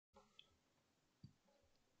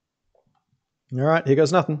Alright, here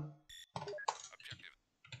goes nothing. Objective.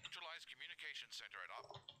 Neutralize communication center at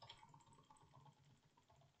op.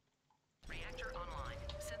 Reactor online.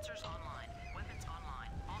 Sensors online. Weapons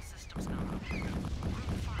online. All systems nominal. Group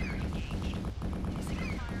fire engaged.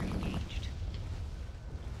 Single fire engaged.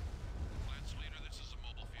 Lance leader, this is a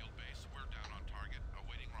mobile field base. We're down on target,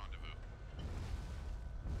 awaiting rendezvous.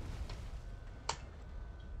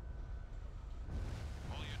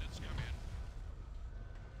 All units come in.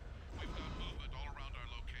 We've got movement all around our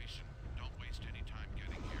location. Don't waste any time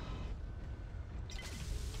getting here.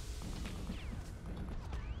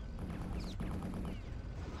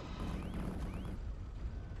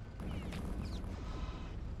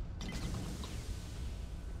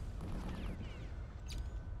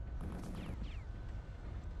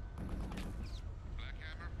 Black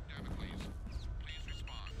Hammer, Damocles, please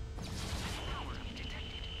respond. Power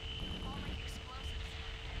detected. Falling explosives.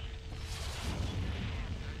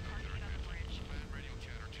 Target on the bridge. Command radio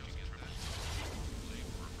chatter tells me that.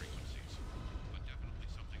 Lower frequencies, but definitely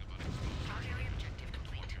something about explosives. Primary objective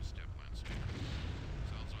complete. What's your step, Lance leader?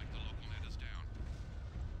 Sounds like the local net is down.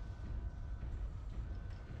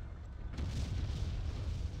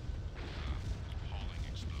 Hauling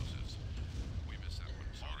explosives. We missed that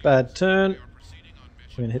one. Sorry. Bad turn. We are proceeding on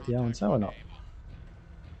mission. We're going to hit the Allen Project or not. Able.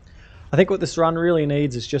 I think what this run really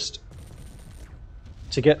needs is just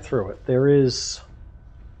to get through it. There is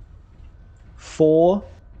 4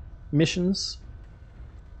 missions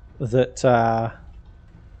that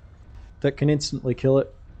that can instantly kill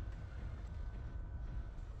it.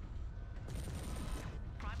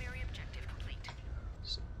 Primary objective complete.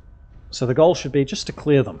 So the goal should be just to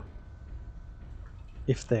clear them.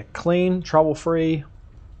 If they're clean, trouble-free,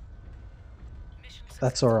 Mission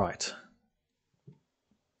that's alright. No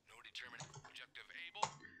determinant. Objective able.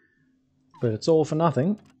 But it's all for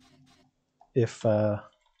nothing if the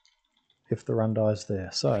run dies there.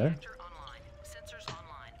 So Reactor online. Sensors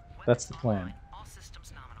online. That's the Weapons plan. online. All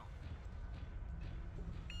systems nominal.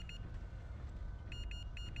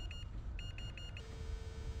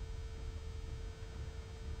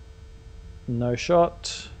 no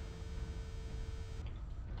shot.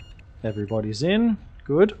 Everybody's in.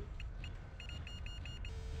 Good.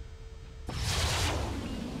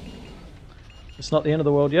 It's not the end of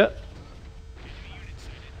the world yet.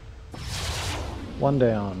 One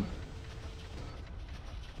down.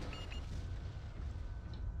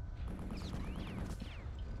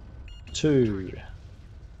 Two.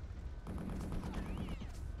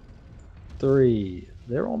 3.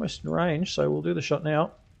 They're almost in range, so we'll do the shot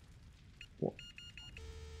now.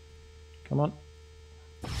 Come on.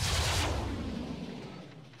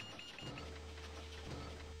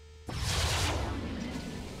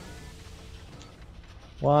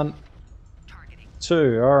 One, Targeting.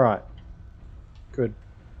 2. All right. Good.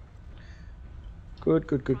 Good.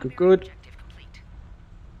 Primary Good. objective complete.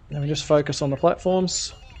 Let me just focus on the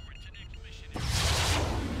platforms.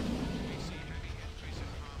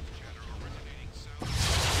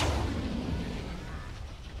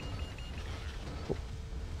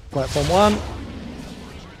 Platform 1.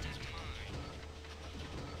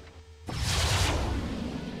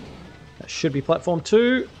 That should be platform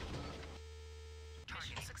 2.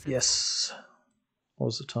 Target success. Yes. What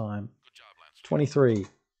was the time? Good job, Lance. 23.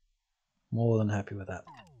 More than happy with that.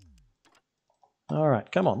 All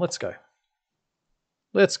right, come on, let's go.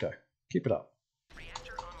 Let's go. Keep it up.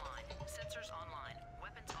 Reactor online. Sensors online.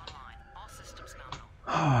 Weapons online. All systems nominal.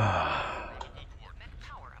 Mech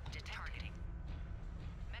power up detect targeting.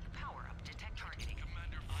 Mech power up detect targeting.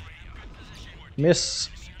 Commander Freya. Good position. Miss.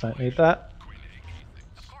 Don't need that.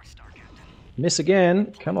 Of course, Star Captain. Miss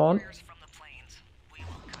again. Come on. Warriors from the plains. We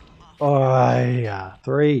will cut off. Oh, yeah.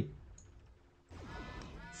 3.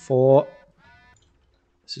 4.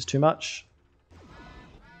 This is too much.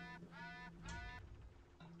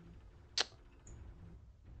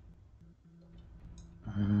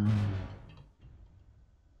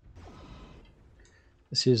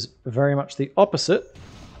 This is very much the opposite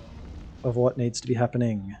of what needs to be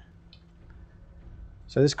happening.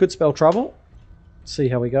 So this could spell trouble. See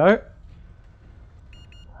how we go.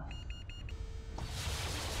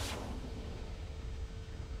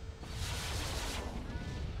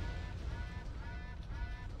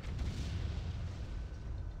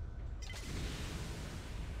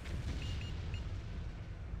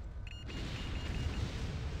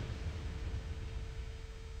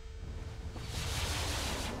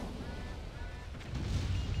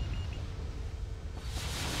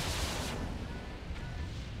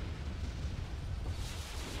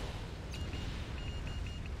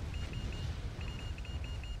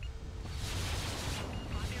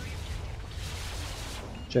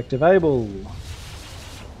 Objective able.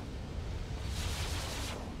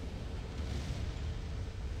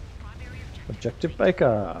 Objective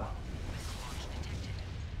Baker.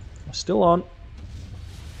 We're still on.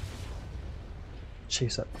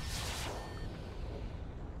 Jeez,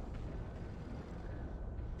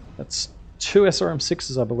 that's 2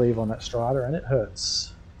 SRM6s, I believe, on that Strider, and it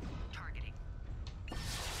hurts. Targeting.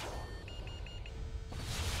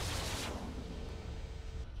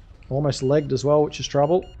 Almost legged as well, which is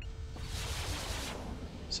trouble.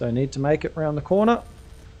 So need to make it around the corner.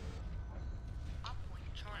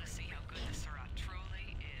 Trying to see how good this Surat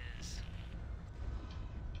truly is.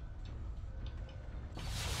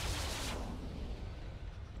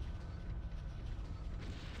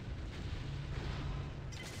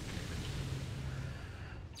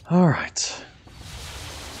 All right.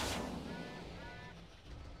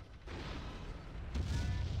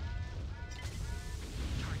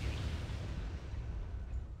 Targeting.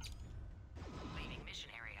 Leaving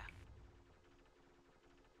mission area.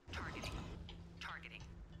 Targeting. Targeting.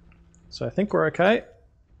 So I think we're okay.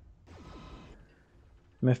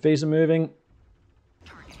 MFVs are moving.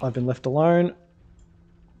 Targeting. I've been left alone.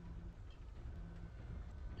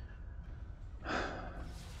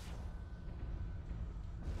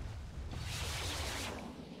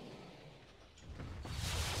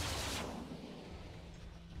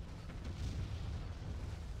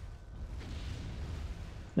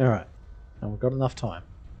 All right, and we've got enough time.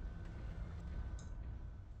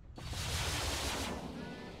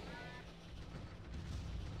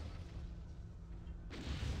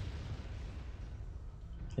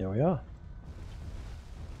 Here we are.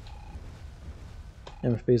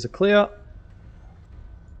 MFBs are clear.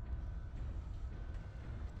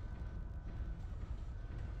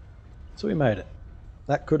 So we made it.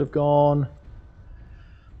 That could have gone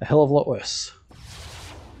a hell of a lot worse.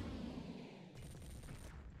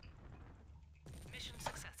 Mission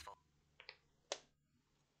successful.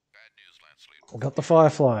 Bad news, Lance Leader. We got the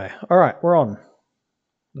Firefly. All right, we're on.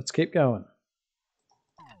 Let's keep going.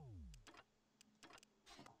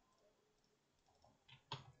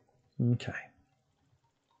 Okay.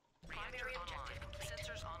 Primary objective.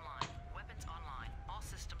 Sensors online. Weapons online. All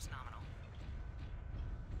systems nominal.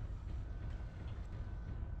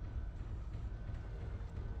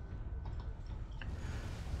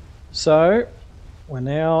 So we're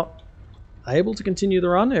now able to continue the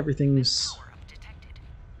run. Everything's Power up detected.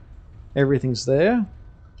 there.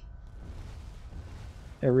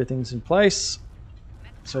 Everything's in place.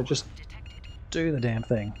 So just Detected. do the damn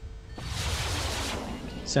thing.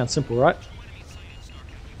 Sounds simple, right?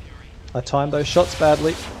 I timed those shots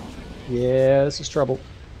badly. Yeah, this is trouble.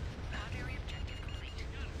 Primary objective complete.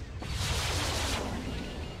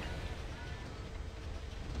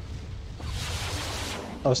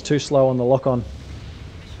 I was too slow on the lock-on.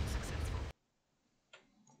 Mission successful.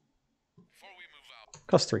 Before we move out,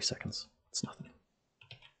 Cost 3 seconds. It's nothing.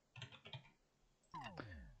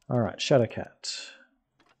 Alright, Shadowcat.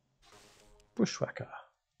 Bushwhacker.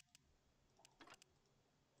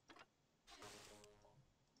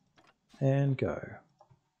 And go.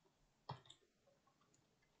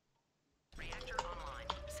 Reactor online.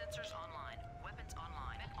 Sensors online. Weapons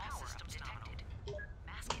online. All systems detected.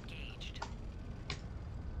 Mask engaged.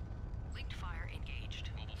 Linked fire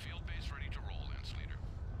engaged. mobile field base ready to roll, Lance Leader.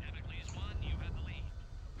 Damocles 1, you have the lead.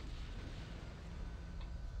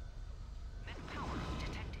 Mech power up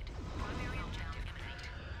detected. Primary objective complete.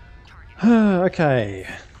 Target.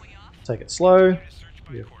 Okay. We off. Take it slow. Search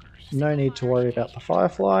by Yep. quarters. No need to worry about the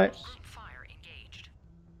Firefly. Group fire engaged.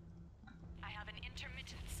 I have an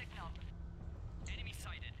intermittent signal. Enemy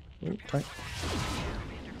sighted. Ooh, don't-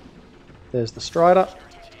 There's the Strider.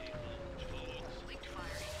 Linked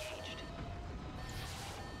fire engaged.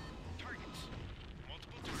 Targets.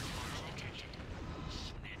 Multiple targets. Detected.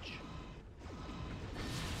 Snitch.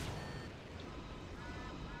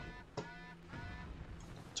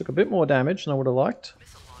 Took a bit more damage than I would have liked.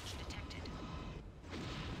 Missile launch detected.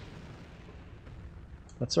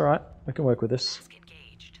 That's alright. I can work with this. Mask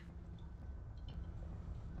engaged.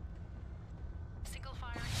 Single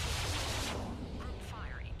fire engaged. Group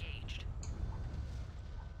fire engaged.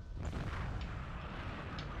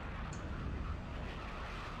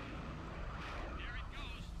 There it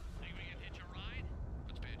goes. Think we can hitch a ride?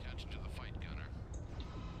 Let's pay attention to the fight, Gunner.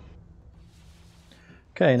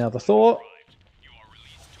 Okay, now the Thor. Arrived. You are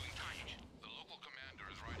released to engage. The local commander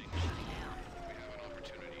is riding ship. We have an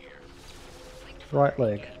opportunity here. Linked Right fire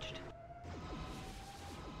leg. engaged.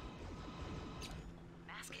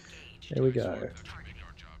 Mask engaged. Here we go. To make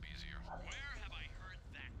our job easier. Where have I heard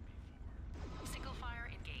that before? Single fire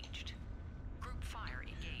engaged. Group fire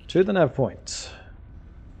engaged. To the nav point.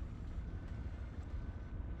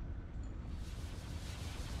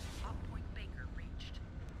 Op point Baker reached.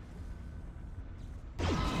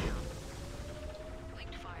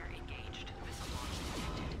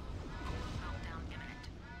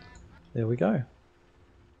 There we go.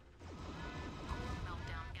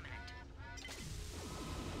 Meltdown imminent.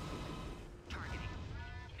 Targeting.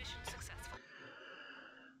 Mission successful.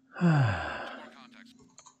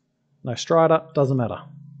 No Strider, doesn't matter.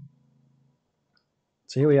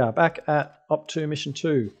 So here we are, back at Op 2 Mission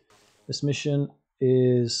 2. This mission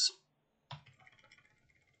is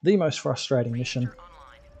the most frustrating mission Online.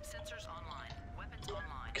 Sensors online. Weapons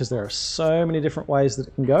online. because there are so many different ways that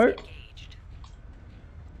it can go. Engaged.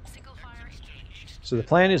 Single fire engaged. So the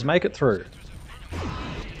plan is make it through.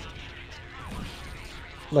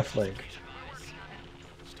 Left leg.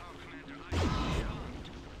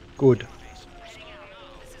 Good.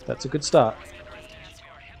 That's a good start.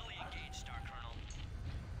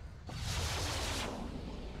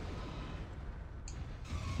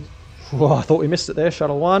 Whoa, I thought we missed it there.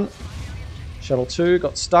 Shuttle 1. Shuttle 2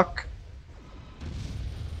 got stuck.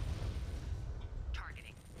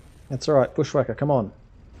 Targeting. That's alright, Bushwhacker, come on.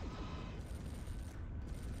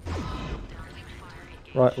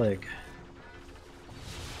 Right leg.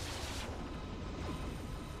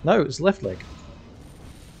 No, it was left leg.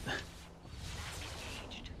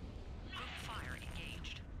 Engaged. Group fire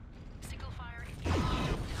engaged. Single fire engaged.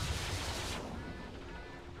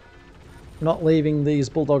 Not leaving these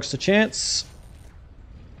bulldogs to chance.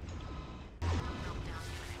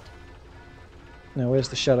 Now where's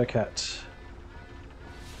the Shadow Cat?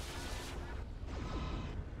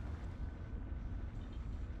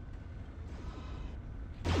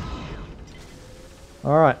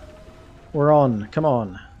 Alright. We're on. Come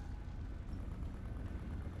on.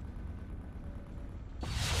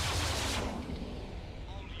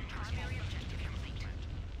 Primary objective complete.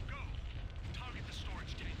 Target the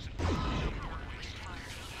storage tanks.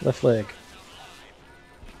 Left leg.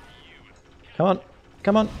 Come on.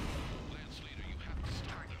 Come on. Lance leader, you have to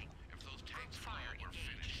start them. If those tanks fire, we're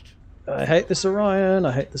finished. I hate this Orion.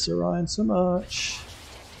 I hate this Orion so much.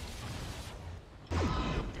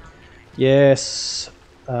 Yes.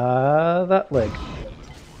 That leg.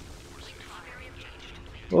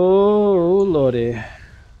 Oh, lordy. I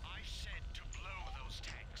said to blow those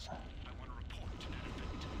tanks. I want to report to that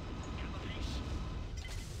effect.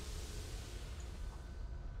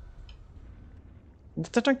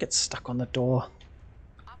 Calabace? Don't get stuck on the door.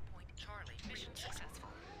 Up point Charlie. Mission successful.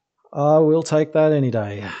 I will take that any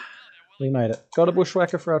day. We made it. Got a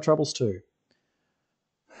Bushwhacker for our troubles too.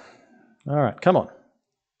 Alright, come on.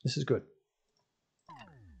 This is good.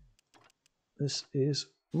 This is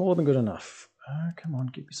more than good enough. Come on,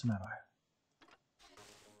 give me some ammo.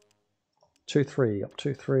 2-3, up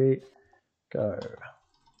 2-3. Go.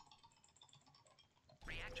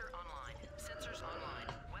 Reactor online. Sensors online.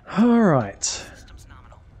 Weapons Alright. systems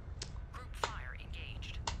nominal. Group fire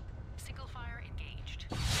engaged. Single fire engaged.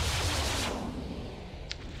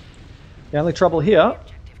 The only trouble here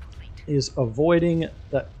Objective complete. is avoiding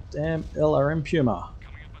that damn LRM Puma.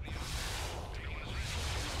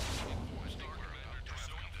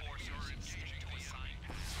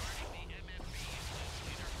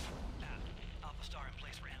 Alpha Star in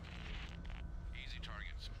place, Ram. Easy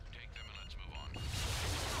targets. Take them and let's move on.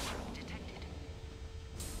 Power detected.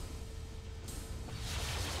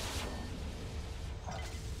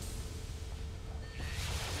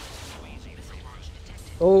 Missile launch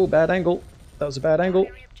detected. Oh, bad angle. That was a bad angle.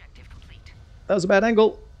 Primary objective complete. That was a bad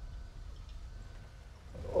angle.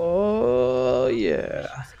 Oh,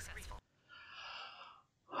 yeah. Successful.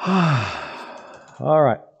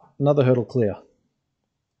 Alright, another hurdle clear.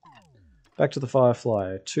 Back to the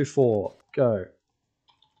Firefly. 2-4, go.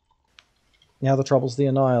 Now the trouble's the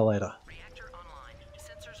Annihilator. Reactor online.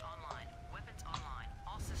 Sensors online. Weapons online.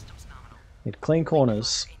 All systems nominal. Need clean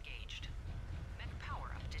corners. Fire engaged. Mech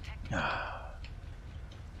power up detected.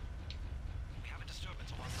 We have a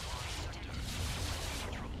disturbance along the line sector.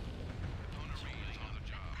 Control. Owner is on the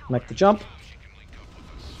job. Make the jump. She can link up with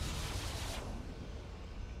us.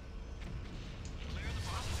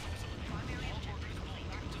 Primary objective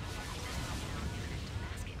complete.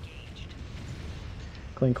 Mask engaged.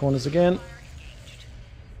 Clean corners again. Fire engaged.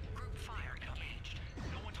 Group fire engaged.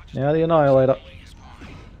 Now the Annihilator.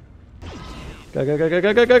 Go, go, go, go,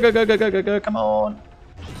 go, go, go, go, go, go, go, go, go, come on.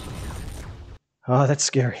 Oh, that's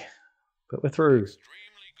scary. But we're through.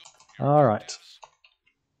 Alright.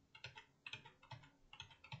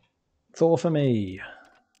 Thor for me.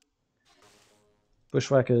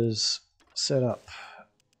 Bushwhackers set up.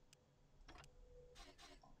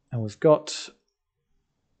 And we've got...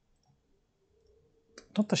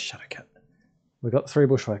 Not the Shadowcat. We've got 3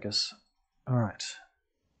 Bushwhackers. Alright.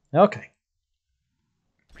 Okay.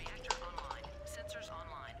 Reactor online. Sensors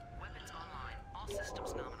online. Weapons online. All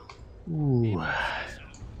systems nominal. Ooh.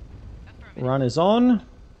 Run is on.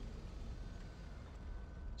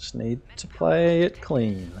 Just need to play it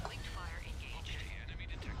clean. Linked fire engaged. Enemy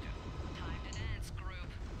detected. Time to dance, group.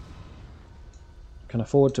 Can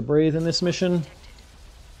afford to breathe in this mission, Enemy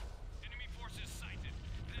forces sighted.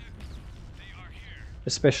 They are here.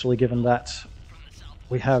 especially given that From the south.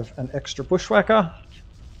 we have an extra bushwhacker, I am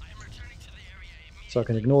returning to the area immediately. so I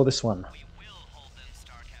can ignore this one. We will hold them,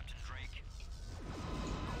 Star Captain Drake.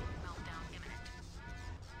 Meltdown imminent.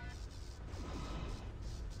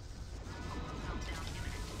 Meltdown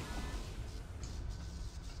imminent.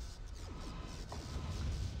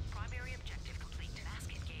 Primary objective complete. Mask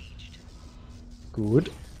engaged.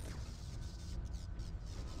 Good.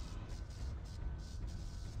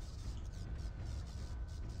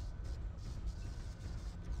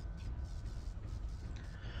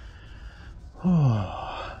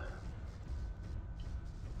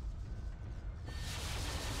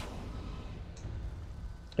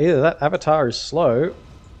 Either that avatar is slow,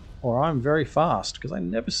 or I'm very fast, because I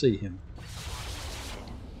never see him.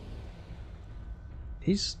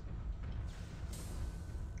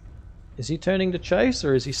 Is he turning to chase,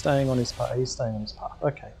 or is he staying on his path? He's staying on his path.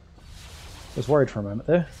 Okay. I was worried for a moment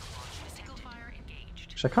there. Single fire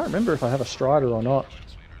engaged. Actually, I can't remember if I have a Strider or not. Leader,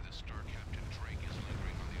 this Star Captain Drake is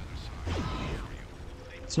lingering on the other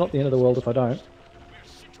side. It's not the end of the world if I don't.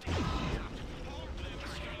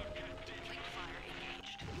 Linked fire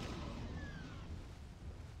engaged.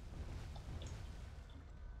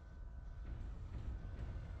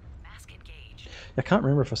 Mask engaged. I can't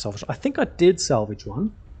remember if I salvaged. I think I did salvage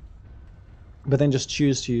one, but then just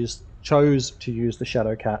chose to use the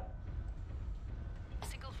Shadow Cat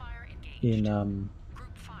Single fire engaged. in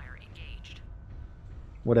Group fire engaged.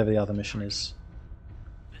 whatever the other mission is.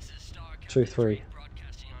 This is Star 2-3.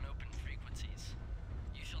 broadcasting on open frequencies.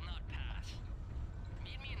 You shall not pass.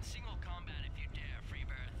 Meet me in single combat if you dare,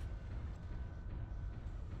 Freebirth.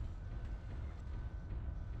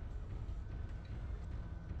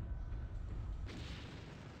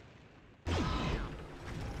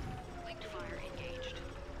 Linked fire engaged.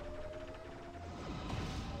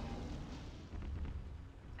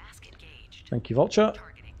 Mask engaged. Thank you, Vulture.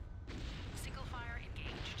 Targeting. Single fire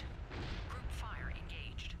engaged. Group fire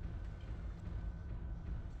engaged.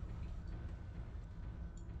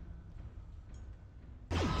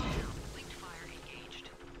 Linked fire engaged.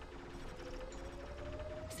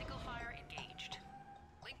 Single fire engaged.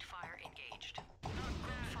 Linked fire engaged. Group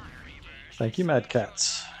fire engaged. Thank you, Mad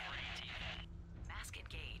Cats. Mask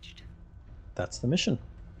engaged. That's the mission.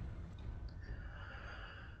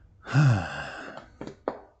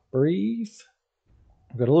 Breathe.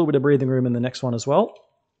 We've got a little bit of breathing room in the next one as well.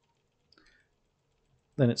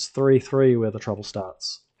 Then it's 3-3 where the trouble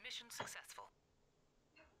starts. Mission successful.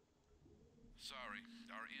 Sorry,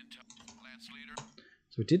 our intel. Lance Leader.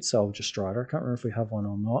 So we did salvage a Strider. I can't remember if we have one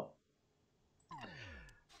or not.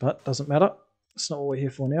 But doesn't matter. That's not what we're here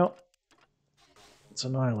for now. It's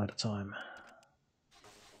Annihilator time.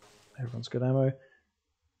 Everyone's got ammo.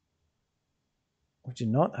 We do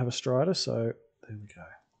not have a Strider, so there we go.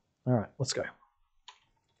 Alright, let's go.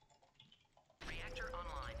 Reactor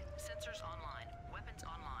online. Sensors online. Weapons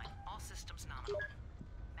online. All systems nominal.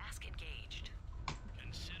 Mask engaged.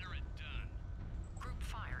 Consider it done. Group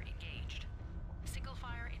fire engaged. Single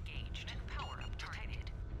fire engaged. Mech power up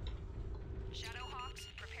detected. Shadowhawks,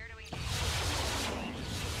 prepare to engage.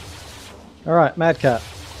 Alright, Mad Cat. On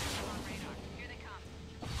radar. Here they come.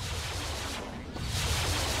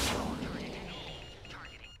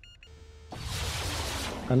 Targeting.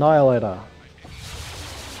 Annihilator.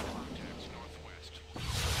 Contacts northwest.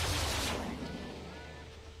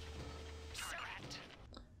 Correct.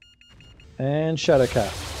 And Shadow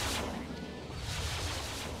Cat.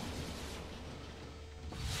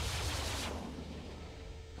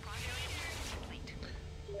 Primary objective complete.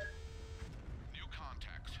 New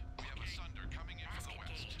contacts. We have a Sunder coming in Mask from the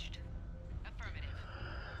west. engaged.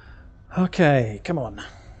 Affirmative. Okay, come on. Mech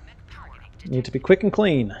power up Need detected. to be quick and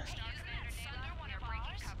clean. Use that data. We are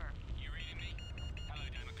breaking cover. You reading me? Hello,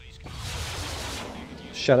 Damocles.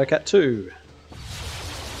 Shadow Cat 2.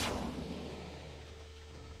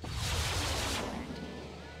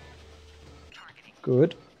 Targeting.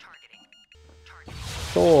 Good. Targeting. Targeting.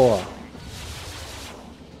 4. Targeting.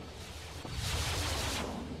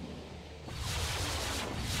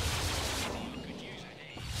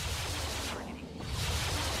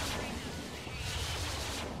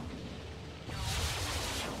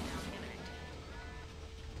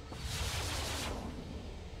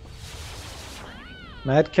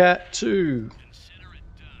 Mad Cat 2. Consider it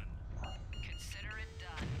done. Consider it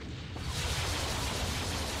done.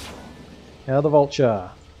 Now the Vulture.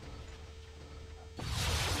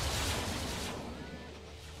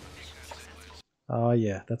 Oh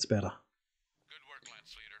yeah, that's better. Good work,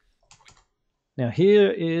 Lance Leader. Now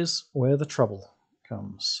here is where the trouble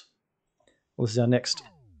comes. Well, this is our next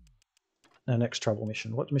trouble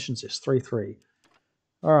mission. What mission is this? 3-3.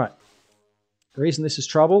 All right. The reason this is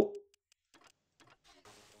trouble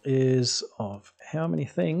is of how many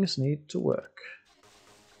things need to work.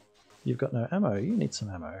 You've got no ammo. You need some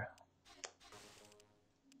ammo.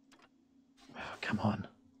 Oh, come on.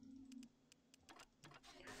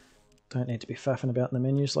 Don't need to be faffing about in the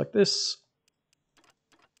menus like this.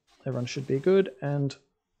 Everyone should be good and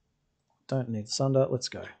don't need sunder. Let's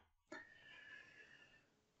go.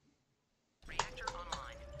 Reactor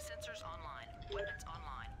online. Sensors online. Weapons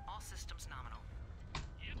online. All systems nominal.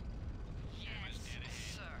 Yes,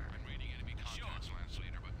 sir. I'm reading enemy contacts, Lance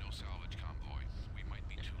Leader, but no salvage convoy. We might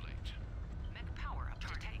be too late. Mech power up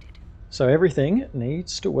detected. So everything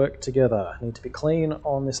needs to work together. Need to be clean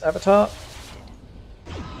on this avatar.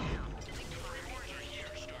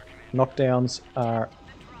 Knockdowns are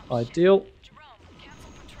ideal. Jerome,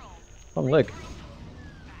 cancel patrol. Long leg.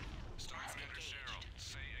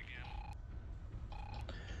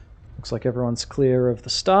 Looks like everyone's clear of the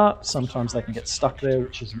start. Sometimes they can get stuck there,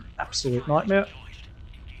 which is an absolute nightmare.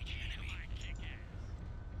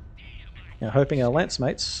 Now, hoping our lance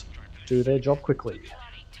mates do their job quickly.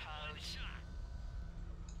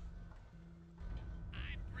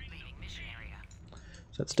 Leaving mission area.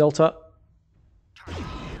 So that's Delta. Target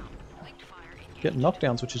down. Linked fire engaged. Getting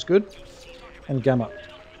knockdowns, which is good. And Gamma.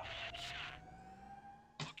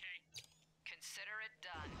 Consider it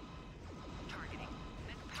done. Targeting.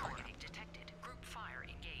 Mech power up detected. Group fire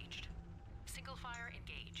engaged. Single fire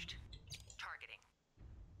engaged. Targeting.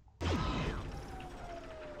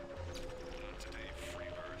 Today, free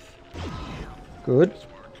birth. Good.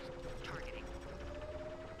 Targeting.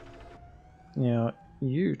 Now,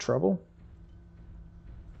 you, Trouble.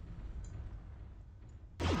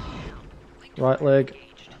 Linked Right fire leg.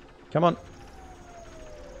 engaged. Come on.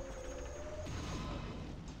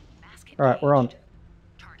 Mask Alright, we're on. engaged.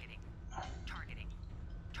 Targeting. Targeting.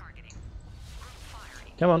 Targeting. Group fire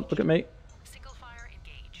engaged. Come on, look at me. Single fire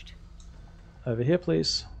engaged. Over here,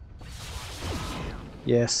 please.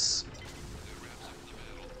 Yes.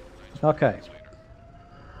 Okay.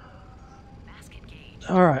 Mask engaged.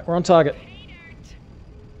 Alright, we're on target.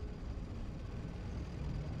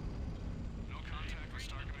 No contact with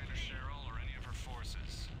Star Commander Cheryl or any of her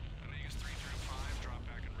forces. Omegas 3 through 5, drop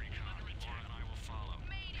back and recon. Laura and I will follow.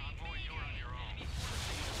 Convoy, you're on your own.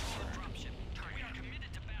 Dropship. Targeting.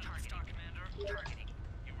 Committed to battle, Star Commander. Targeting.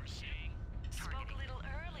 You were saying? Spoke a little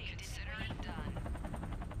early. Consider it done.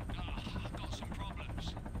 I've got some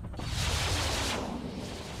problems.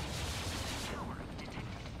 Power up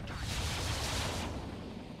detected.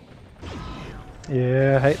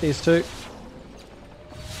 Yeah, I hate these two.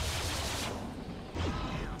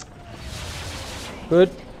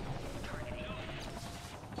 Good.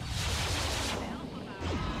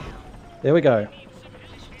 There we go.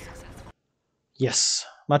 Yes,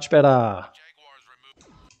 much better. Jaguars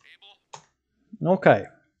removed. Able? Okay.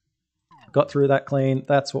 Got through that clean.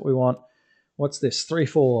 That's what we want. What's this?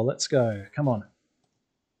 3-4. Let's go. Come on.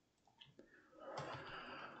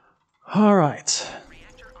 All right.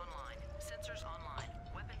 Reactor online. Sensors online.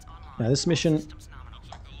 Weapons online. Now this mission Systems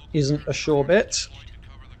nominal. isn't a sure bet. Going to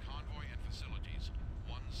cover the convoy and facilities.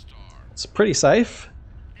 1 star. It's pretty safe,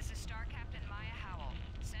 This is Star Captain Maya Howell.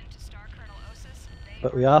 Send to Star Colonel Osis. They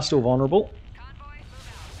but we are still vulnerable. Convoy, move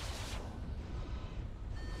out.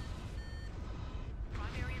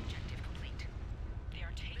 Primary objective complete. They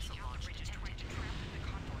are taking out the bridges trying to trap the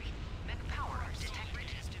convoy. Mech power detect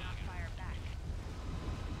bridges do not fire back.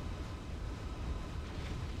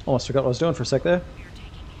 Almost forgot what I was doing for a sec there. We are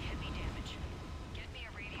taking heavy damage. Get me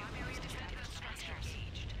a radio. Primary defender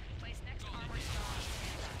engaged. Place next armor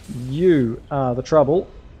star. You are the trouble.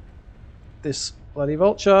 This bloody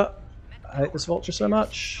vulture. I hate this vulture so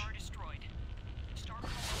much. Star destroyed. Star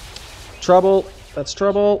Colonel Trouble. That's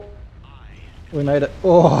trouble. We made it.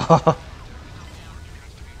 Oh.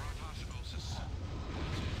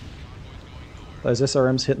 Those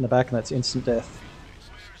SRMs hit in the back and that's instant death.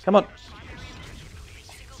 Come on.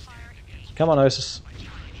 Come on, Osis.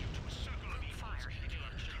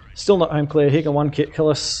 Still not home clear. He can one kit kill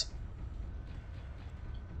us.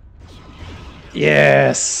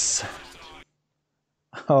 Yes.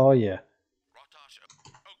 Oh, yeah.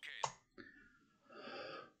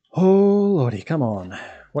 Oh, lordy. Come on.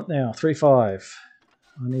 What now? 3-5.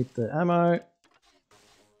 I need the ammo.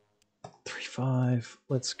 3-5.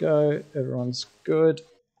 Let's go. Everyone's good.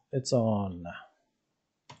 It's on.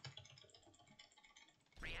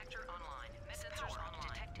 Reactor online. Sensors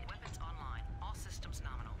online. Detected. Weapons online. All systems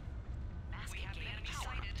nominal. Mask engaged.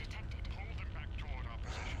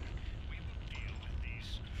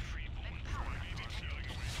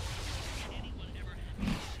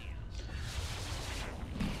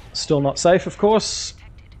 Still not safe, of course.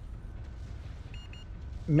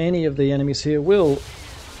 Many of the enemies here will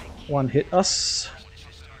one-hit us.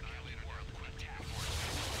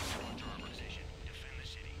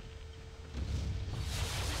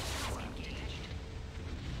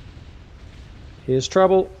 Here's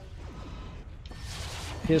trouble.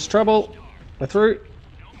 Here's trouble. We're through.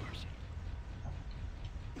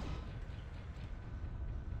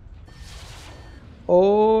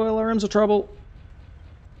 Oh, LRMs are trouble.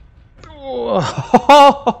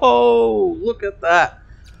 Oh, look at that.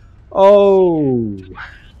 Oh.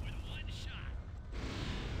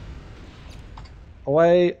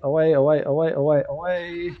 Away, away, away, away, away,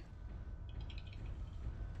 away.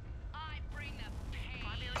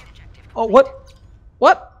 Oh, what?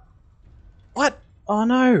 What? What? Oh,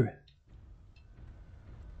 no.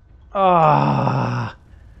 Ah.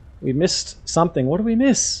 We missed something. What did we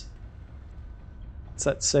miss? It's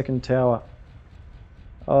that second tower.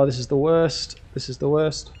 Oh, this is the worst. This is the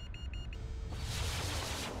worst.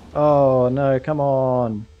 Oh, no, come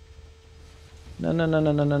on. No, no, no,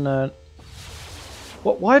 no, no, no, no.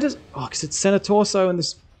 What? Why does... Oh, because it's center torso and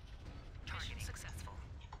this...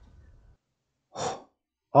 Oh,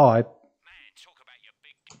 I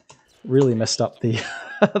really messed up the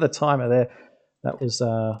the timer there. That was...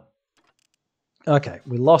 Okay,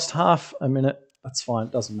 we lost half a minute. That's fine,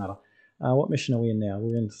 it doesn't matter. What mission are we in now?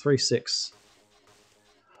 We're in 3-6.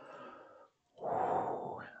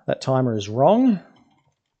 That timer is wrong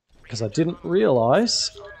because I didn't realize.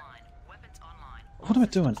 What am I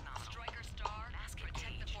doing?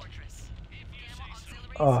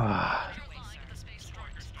 Ah.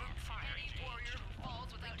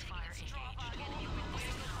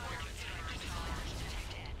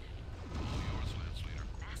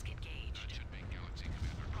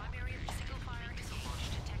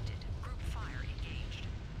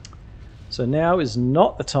 So now is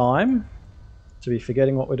not the time to be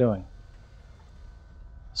forgetting what we're doing.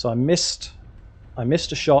 So I missed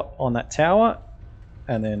a shot on that tower,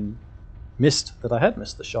 and then missed that I had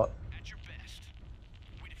missed the shot.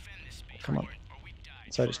 Come on.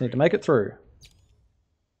 So I just need to make it through.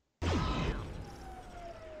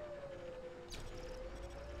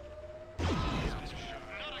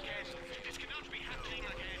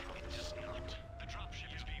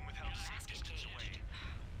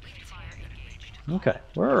 Okay,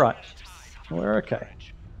 we're alright. We're okay.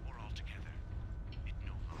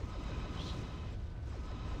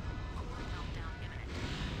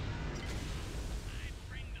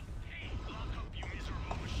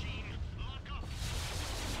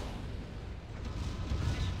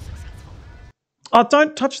 Oh,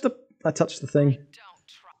 don't touch the... I touched the thing.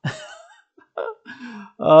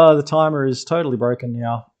 Oh, the timer is totally broken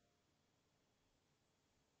now.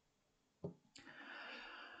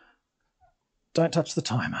 Don't touch the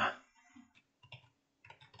timer.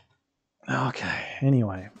 Okay,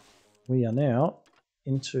 anyway. We are now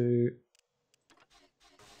into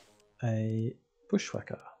a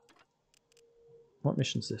bushwhacker. What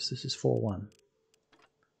mission is this? This is 4-1.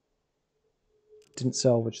 Didn't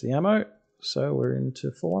salvage the ammo, so we're into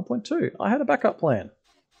 4-1.2. I had a backup plan.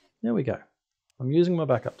 There we go. I'm using my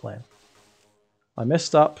backup plan. I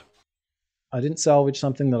messed up. I didn't salvage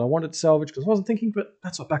something that I wanted to salvage because I wasn't thinking, but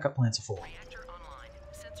that's what backup plans are for. Reactor online.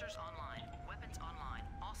 Sensors online. Weapons online.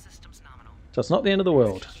 All systems nominal. So it's not the end of the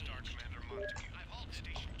world. Star Commander Munt.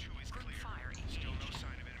 Station 2 is Group clear. fire Still engaged. no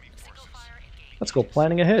sign of enemy Single forces. fire engaged. That's called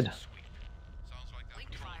planning ahead. Sounds like that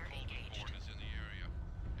Linked patrol fire called engaged. Horde is in the area.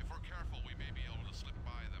 If we're careful, we may be able to slip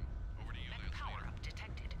by them. Over to you, Mech Lance power Leader. up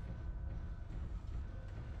detected.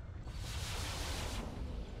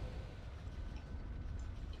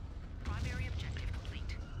 Primary objective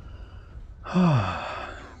complete.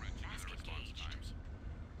 Mask engaged.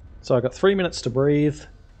 So I've got 3 minutes to breathe.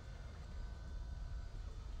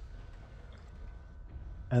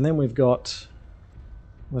 And then we've got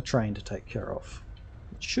the train to take care of.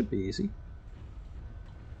 It should be easy.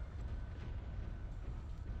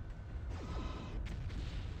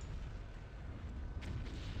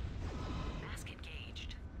 Mask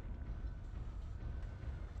engaged.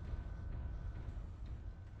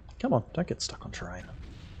 Come on, don't get stuck on terrain.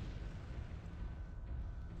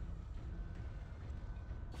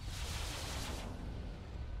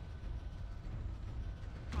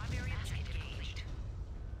 Primary objective engaged.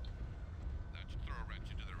 That should throw a wrench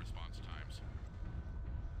into their response times.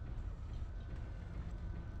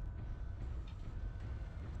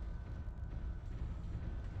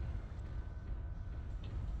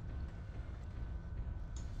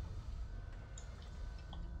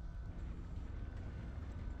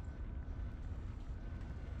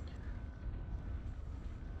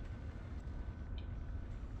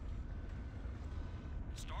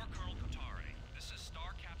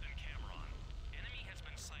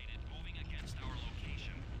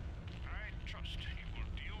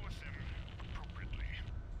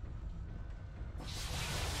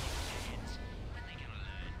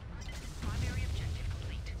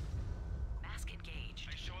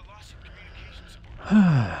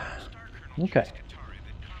 Okay.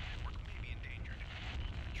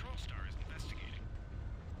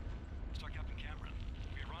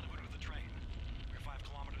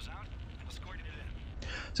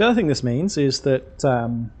 So the other thing this means is that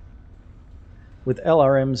with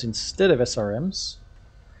LRMs instead of SRMs,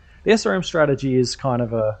 the SRM strategy is kind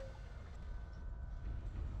of a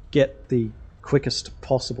get the quickest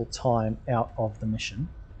possible time out of the mission.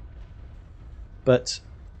 But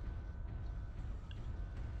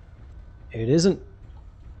it isn't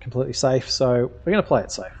completely safe, so we're going to play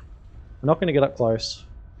it safe. We're not going to get up close,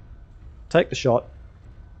 take the shot,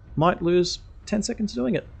 might lose 10 seconds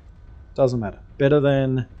doing it. Doesn't matter. Better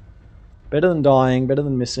than dying, better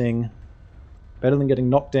than missing, better than getting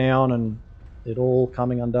knocked down and it all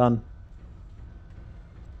coming undone.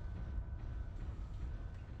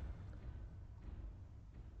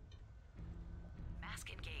 Mask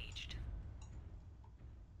engaged.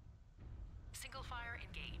 Single fire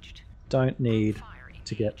engaged. Don't need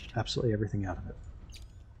to get absolutely everything out of it.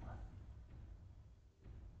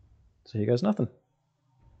 So here goes nothing.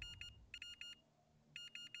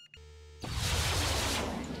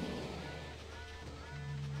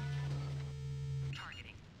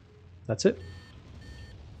 Targeting. That's it.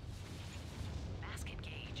 Mask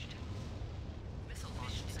engaged. Missile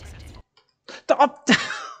launch detected. Stop!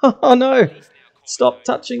 Oh no! Stop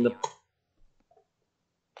touching the...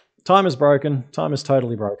 Time is broken. Time is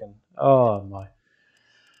totally broken. Oh my.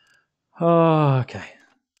 Oh, okay.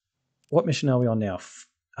 What mission are we on now?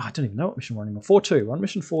 I don't even know what mission we're on anymore. 4-2. We're on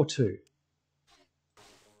mission 4-2.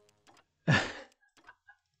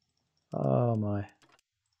 Oh my.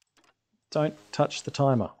 Don't touch the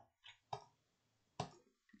timer.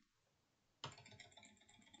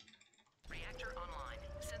 Reactor online.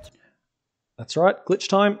 Sensor. That's right. Glitch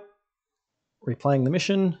time. Replaying the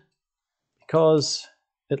mission because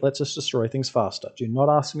it lets us destroy things faster. Do not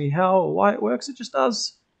ask me how or why it works. It just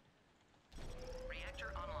does.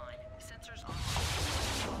 Reactor online. Sensors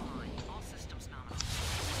online. All systems nominal.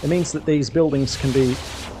 It means that these buildings can be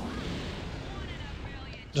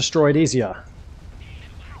destroyed easier.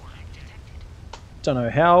 Power detected. Don't know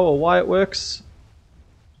how or why it works,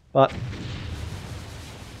 but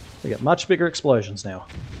we get much bigger explosions now.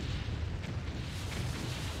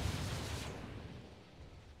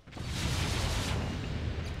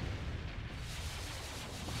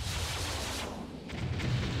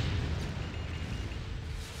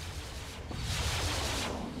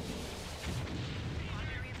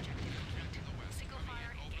 Primary objective complete. Single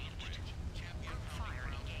fire engaged. Group fire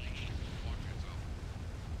engaged.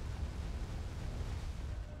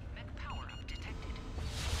 Mech power up detected.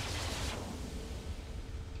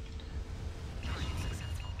 Target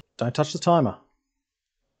successful. Don't touch the timer.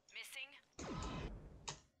 Missing.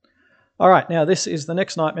 Alright, now this is the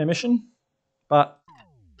next nightmare mission, but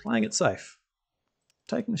playing it safe.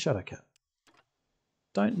 Taking the Shadow Cat.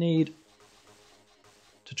 Don't need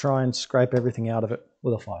to try and scrape everything out of it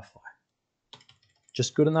with a Firefly.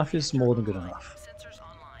 Just good enough is more than good enough. Sensors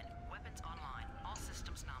online. Weapons online. All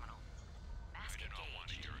systems nominal. Mask engaged.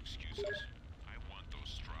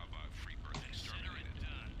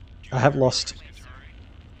 I have lost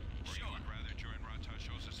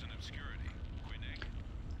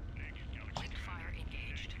Quick fire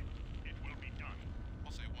engaged.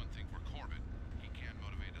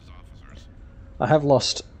 I have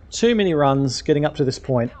lost too many runs getting up to this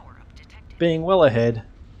point, Power up detected. being well ahead,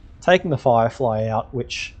 taking the Firefly out,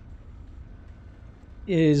 which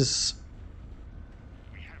is...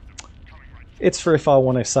 It's for if I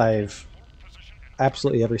want to save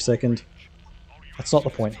absolutely every second. That's not the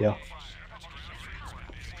point here.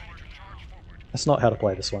 That's not how to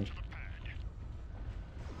play this one.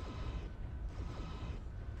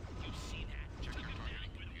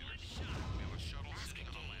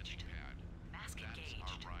 Mask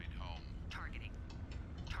engaged. Targeting.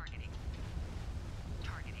 Targeting.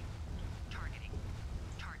 Targeting. Targeting.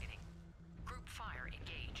 Targeting. Group fire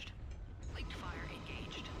engaged. Linked fire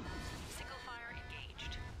engaged. Single fire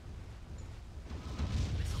engaged.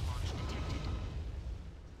 Missile launch detected.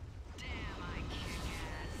 Damn, I kick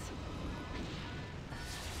ass.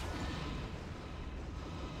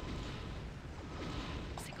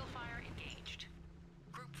 Single fire engaged.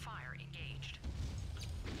 Group fire engaged.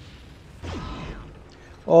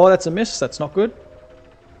 Oh, that's a miss. That's not good.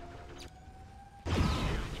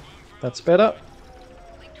 That's better.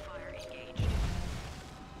 Linked fire engaged.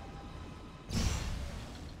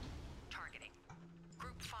 Targeting.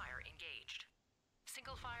 Group fire engaged.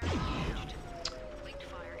 Single fire engaged. Linked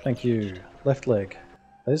fire Thank you. Left leg.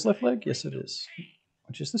 That is left leg? Yes, it is.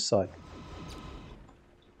 Which is this side.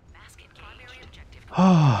 Mask engaged. Primary objective.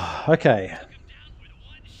 Ah, okay.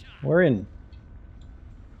 We're in.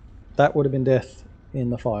 That would have been death in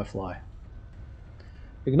the Firefly.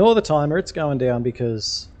 Ignore the timer, it's going down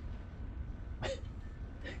because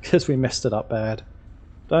we messed it up bad.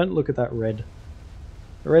 Don't look at that red.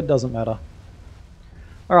 The red doesn't matter.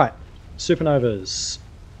 Alright, supernovas.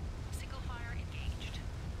 Single fire engaged.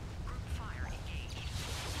 Group fire engaged.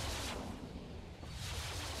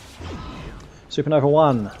 Supernova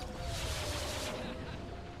 1.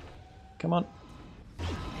 Come on.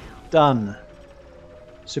 Done.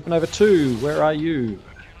 Supernova 2, where are you?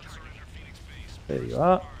 There you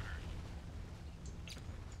are.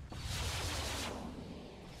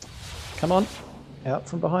 Come on. Out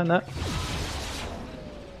from behind that.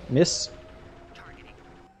 Miss.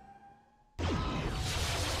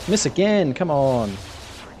 Miss again, come on.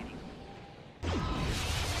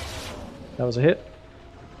 That was a hit.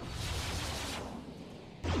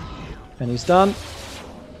 And he's done.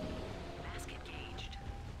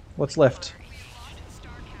 What's left?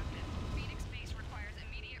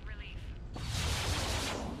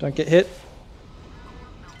 Don't get hit.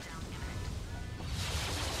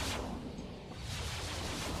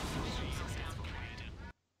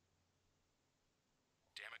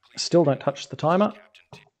 Still don't touch the timer.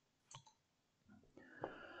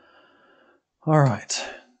 Alright.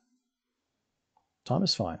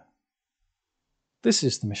 Timer's fine. This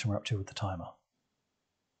is the mission we're up to with the timer.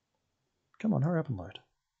 Come on, hurry up and load.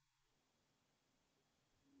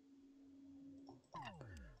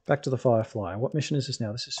 Back to the Firefly. What mission is this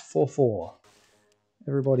now? This is 4-4.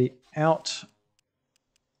 Everybody out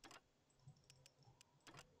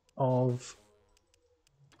of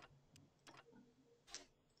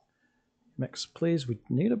mechs, please. We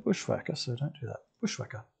need a bushwhacker, so don't do that.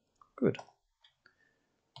 Bushwhacker. Good.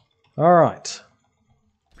 All right.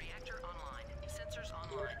 Reactor online. Sensors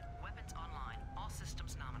online. Weapons online. All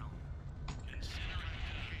systems nominal.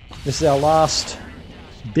 This is our last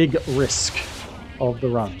big risk of the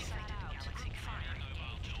run.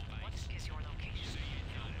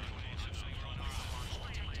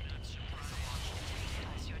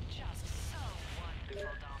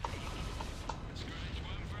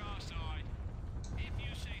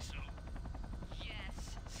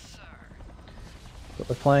 But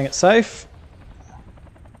we're playing it safe.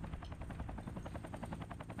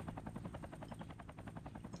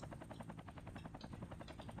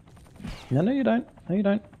 No, no you don't. No you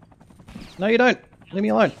don't. No you don't. Leave me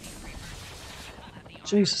alone.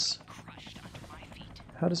 Jesus.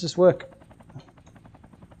 How does this work?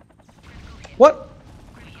 What?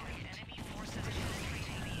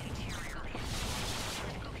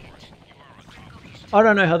 I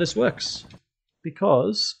don't know how this works.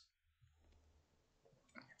 Because...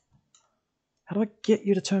 how do I get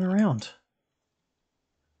you to turn around?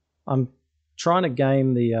 I'm trying to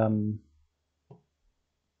game the...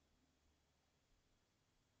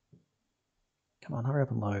 Come on, hurry up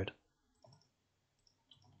and load.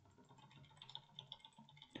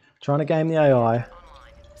 Trying to game the AI. Online.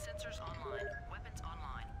 Sensors online. Weapons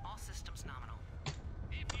online. All systems nominal.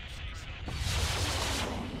 Anyone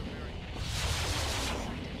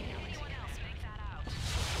else make that out?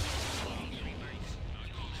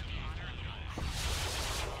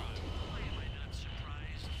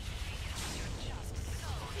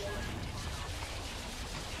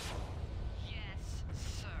 Yes,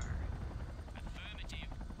 sir.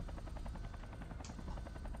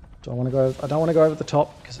 I don't want to go over the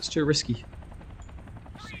top because it's too risky.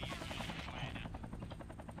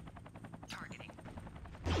 Targeting.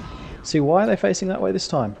 See, why are they facing that way this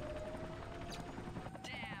time?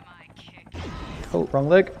 Damn, I kick. Oh, wrong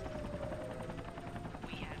leg.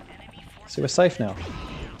 We have enemy forces. See, we're safe now.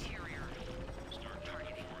 Interior.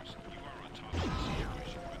 Targeting.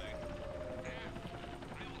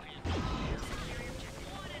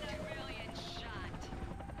 One in a brilliant shot.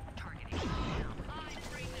 Targeting. I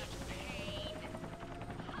bring them pain.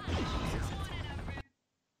 One in a brilliant.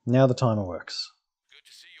 Now the timer works. Good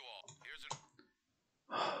to see you all. Here's a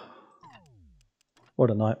What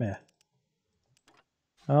a nightmare.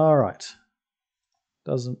 Alright.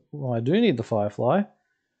 Doesn't... well, I do need the Firefly.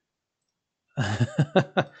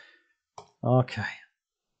 Okay.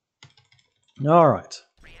 Alright.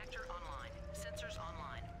 Reactor online. Sensors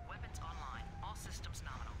online. Weapons online. All systems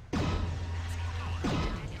nominal.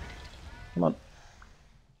 Come on.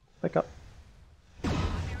 Back up.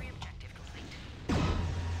 Primary objective complete. Primary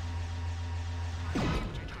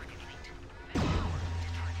objective complete. Power to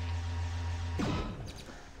targeting.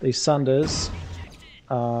 These Sunders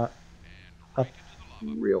are a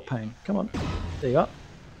real pain. Come on. There you are.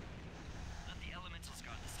 Let the elementals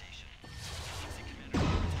guard the station. Toxic commander,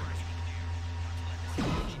 as far as we can hear. Not to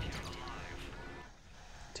let this alive.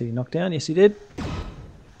 Did he knock down? Yes, he did.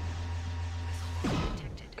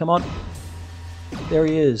 Come on. There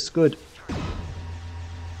he is. Good.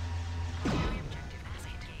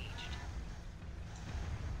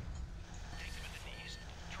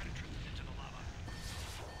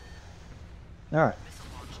 Alright.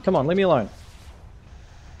 Come on, leave me alone.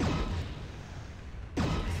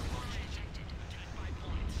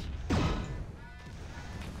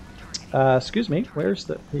 Excuse me, where's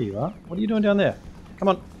the... Here you are. What are you doing down there? Come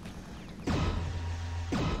on.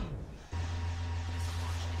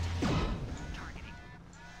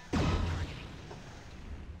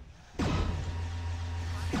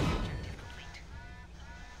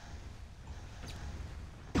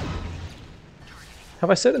 Have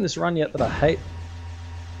I said in this run yet that I hate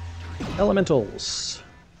elementals?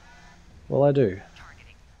 Well, I do.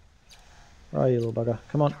 Where are you, little bugger?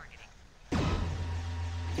 Come on.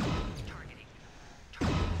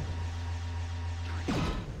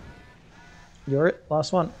 You're it.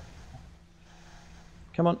 Last one.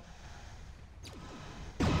 Come on.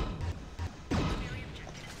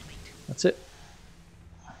 That's it.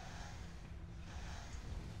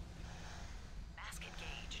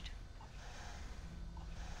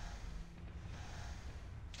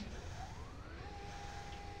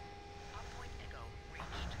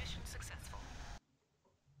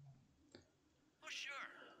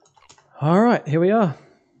 Alright, here we are.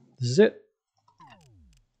 This is it.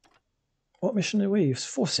 What mission are we?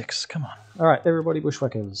 4-6, come on. Alright, everybody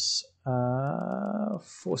bushwhackers.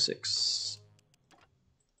 4-6.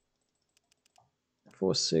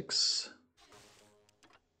 4-6.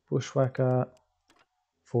 Bushwhacker.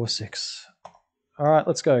 4-6. Alright,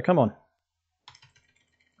 let's go, come on.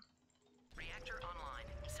 Reactor online.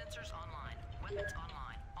 Sensors online. Weapons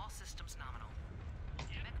online. All systems nominal.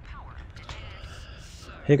 Mech power detected.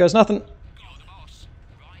 Here goes nothing.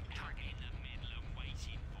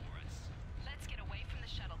 Let's get away from the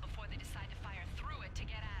shuttle before they decide to fire through it to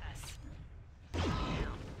get at us.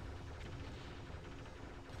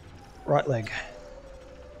 Right leg.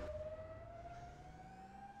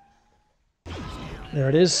 There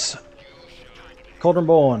it is. Cauldron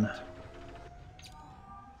Born.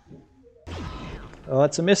 Oh,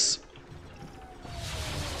 that's a miss.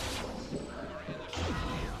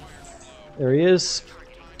 There he is.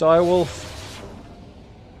 Direwolf.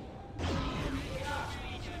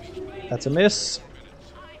 That's a miss.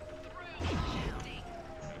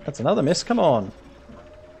 That's another miss. Come on.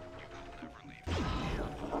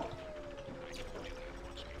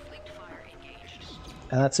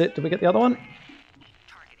 And that's it. Did we get the other one?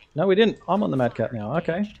 No, we didn't. I'm on the Mad Cat now.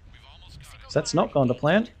 Okay. So that's not gone to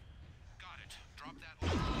plan.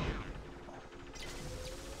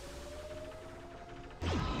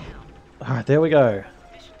 Alright, there we go.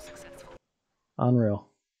 Unreal.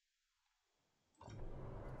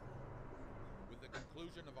 With the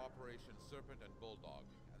conclusion of Operation Serpent and Bulldog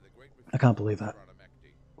and the great I can't believe that. the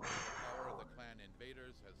power of the clan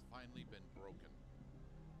invaders has finally been broken.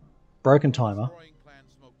 Broken timer. Destroying Clan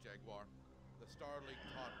Smoke Jaguar, the Star League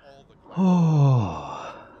taught all the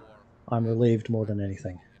Oh, I'm relieved more than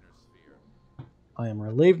anything. inner sphere. I am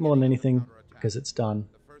relieved more than anything because it's done.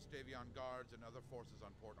 The 1st Avion Guards and other forces on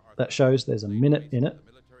Port Arthur That shows there's a minute in it.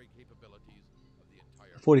 the military capabilities of the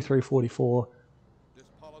entire 43, 44. This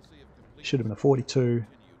policy of complete Should have been a 42, continued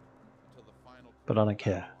until the final but I don't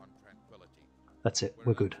care. on tranquility. That's it.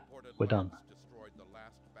 We're good. We're done. Destroyed the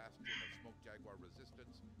last bastion of Smoke Jaguar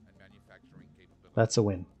resistance and manufacturing capability. That's a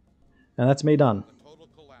win. And that's me done. The total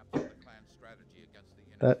collapse of the clan's strategy against the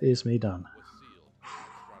That inner is me done. was sealed in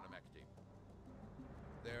Stronamecti.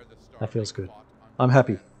 There the Star That feels League good. fought under I'm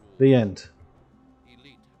happy. clan rule. The end.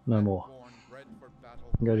 Elite, No more. born, bred for battle,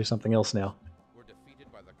 I can go do something else now. were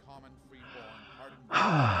defeated by the common, freeborn,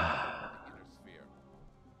 hardened